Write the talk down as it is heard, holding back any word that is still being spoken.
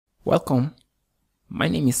Welcome, my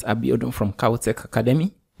name is Abiodun from Cowtech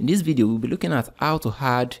Academy. In this video, we'll be looking at how to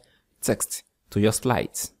add text to your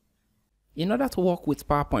slides. In order to work with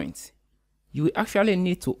PowerPoint, you will actually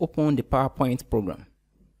need to open the PowerPoint program.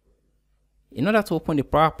 In order to open the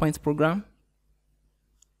PowerPoint program,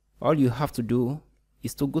 all you have to do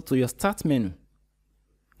is to go to your Start menu.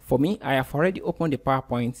 For me, I have already opened the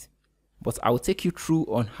PowerPoint, but I will take you through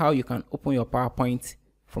on how you can open your PowerPoint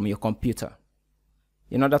from your computer.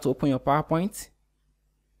 In order to open your PowerPoint,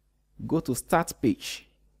 go to Start Page,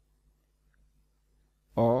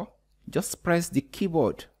 or just press the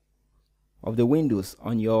keyboard of the Windows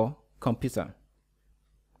on your computer.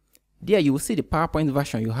 There you will see the PowerPoint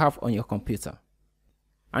version you have on your computer.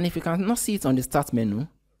 And if you cannot see it on the Start menu,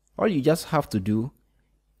 all you just have to do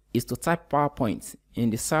is to type PowerPoint in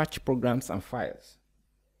the Search Programs and Files.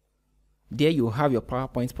 There you will have your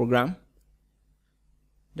PowerPoint program.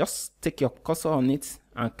 Just take your cursor on it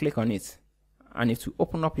and click on it, and it will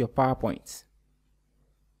open up your PowerPoint.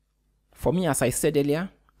 For me, as I said earlier,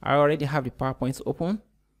 I already have the PowerPoint open.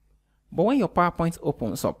 But when your PowerPoint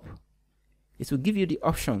opens up, it will give you the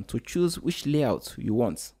option to choose which layout you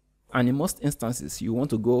want. And in most instances, you want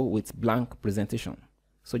to go with blank presentation.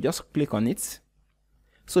 So just click on it.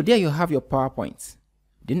 So there you have your PowerPoint.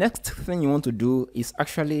 The next thing you want to do is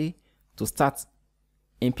actually to start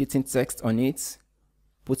inputting text on it,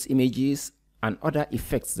 put images and other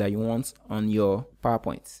effects that you want on your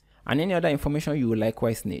PowerPoint, and any other information you will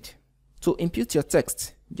likewise need. To input your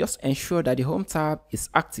text, just ensure that the Home tab is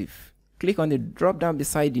active. Click on the drop down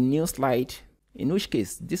beside the New Slide, in which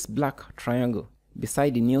case this black triangle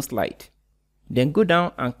beside the New Slide. Then go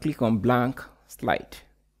down and click on Blank Slide.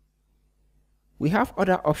 We have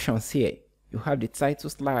other options here. You have the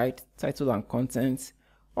title slide, title and content.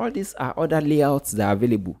 All these are other layouts that are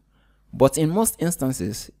available. But in most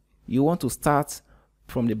instances, you want to start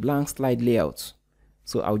from the blank slide layout.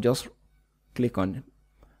 So I'll just click on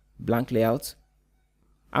blank layout.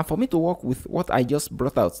 And for me to work with what I just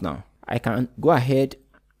brought out now, I can go ahead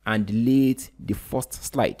and delete the first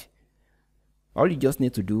slide. All you just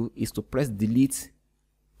need to do is to press delete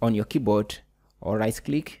on your keyboard, or right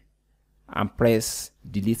click and press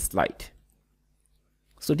delete slide.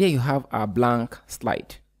 So there you have our blank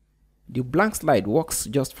slide. The blank slide works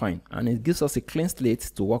just fine, and it gives us a clean slate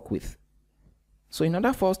to work with. So in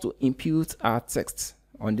order for us to input our text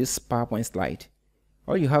on this PowerPoint slide,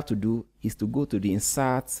 all you have to do is to go to the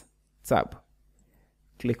Insert tab,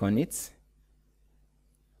 click on it,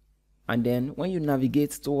 and then when you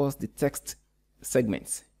navigate towards the text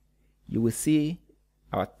segment, you will see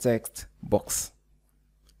our text box.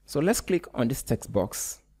 So let's click on this text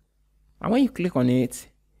box, and when you click on it,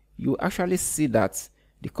 you actually see that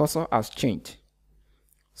the cursor has changed.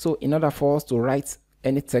 So in order for us to write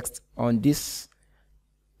any text on this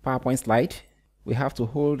PowerPoint slide, we have to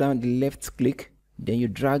hold down the left click, then you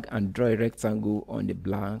drag and draw a rectangle on the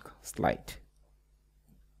blank slide.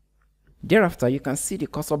 Thereafter, you can see the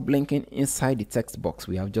cursor blinking inside the text box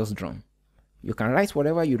we have just drawn. You can write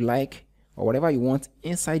whatever you like or whatever you want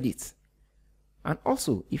inside it. And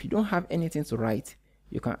also, if you don't have anything to write,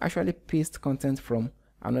 you can actually paste content from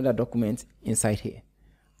another document inside here.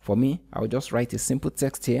 For me, I'll just write a simple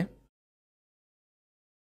text here.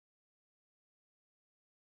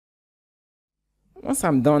 Once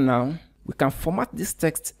I'm done now, we can format this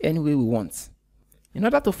text any way we want. In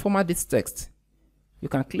order to format this text, you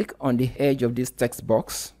can click on the edge of this text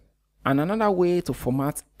box. And another way to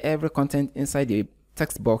format every content inside the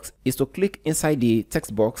text box is to click inside the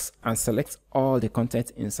text box and select all the content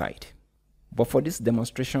inside. But for this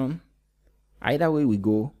demonstration, either way we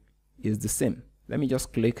go is the same. Let me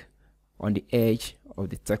just click on the edge of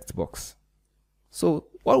the text box. So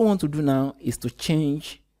what we want to do now is to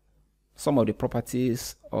change some of the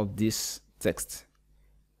properties of this text.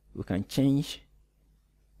 We can change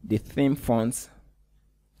the theme font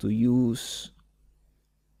to use,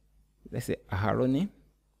 let's say, Aharoni.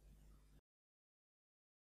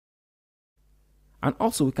 And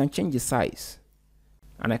also we can change the size.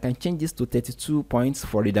 And I can change this to 32 points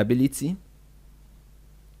for readability.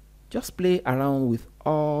 Just play around with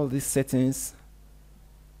all these settings.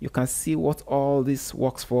 You can see what all this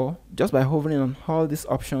works for. Just by hovering on all these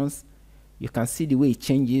options, you can see the way it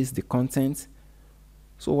changes the content.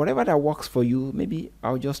 So whatever that works for you, maybe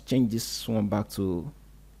I'll just change this one back to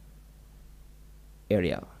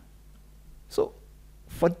Arial. So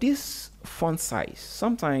for this font size,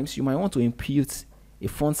 sometimes you might want to impute a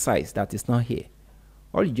font size that is not here.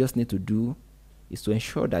 All you just need to do is to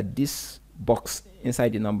ensure that this box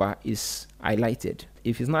inside the number is highlighted.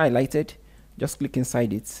 If it's not highlighted, just click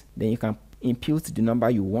inside it, then you can impute the number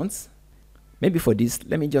you want, Maybe for this,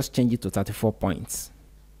 let me just change it to 34 points.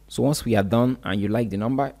 So once we are done and you like the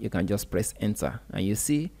number, you can just press enter and you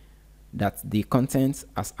see that the content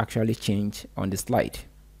has actually changed on the slide.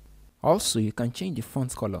 Also, you can change the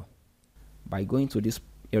font color by going to this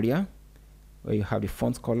area where you have the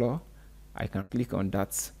font color. I can click on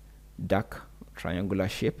that dark triangular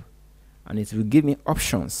shape and it will give me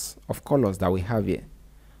options of colors that we have here.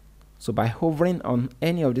 So by hovering on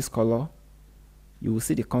any of this color, you will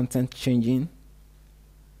see the content changing.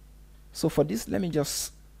 So for this, let me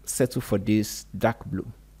just settle for this dark blue.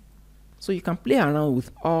 So you can play around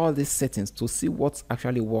with all these settings to see what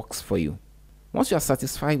actually works for you. Once you are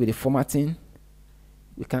satisfied with the formatting,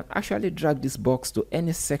 we can actually drag this box to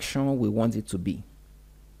any section we want it to be.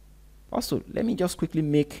 Also, let me just quickly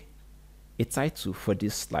make a title for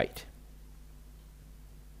this slide.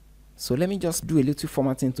 So let me just do a little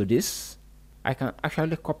formatting to this. I can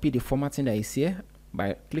actually copy the formatting that is here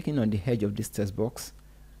by clicking on the edge of this text box.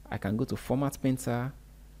 I can go to Format Painter,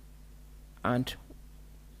 and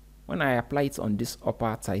when I apply it on this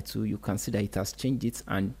upper title, you can see that it has changed it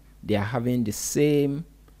and they are having the same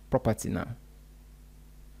property now.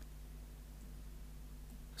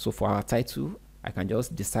 So for our title, I can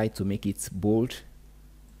just decide to make it bold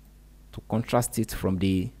to contrast it from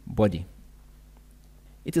the body.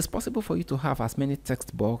 It is possible for you to have as many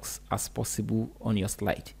text boxes as possible on your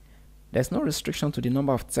slide. There's no restriction to the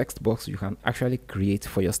number of text boxes you can actually create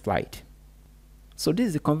for your slide. So this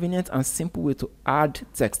is a convenient and simple way to add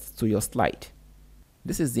text to your slide.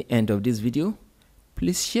 This is the end of this video.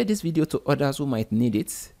 Please share this video to others who might need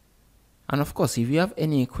it. And of course, if you have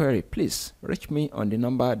any inquiry, please reach me on the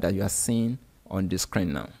number that you are seeing on the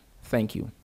screen now. Thank you.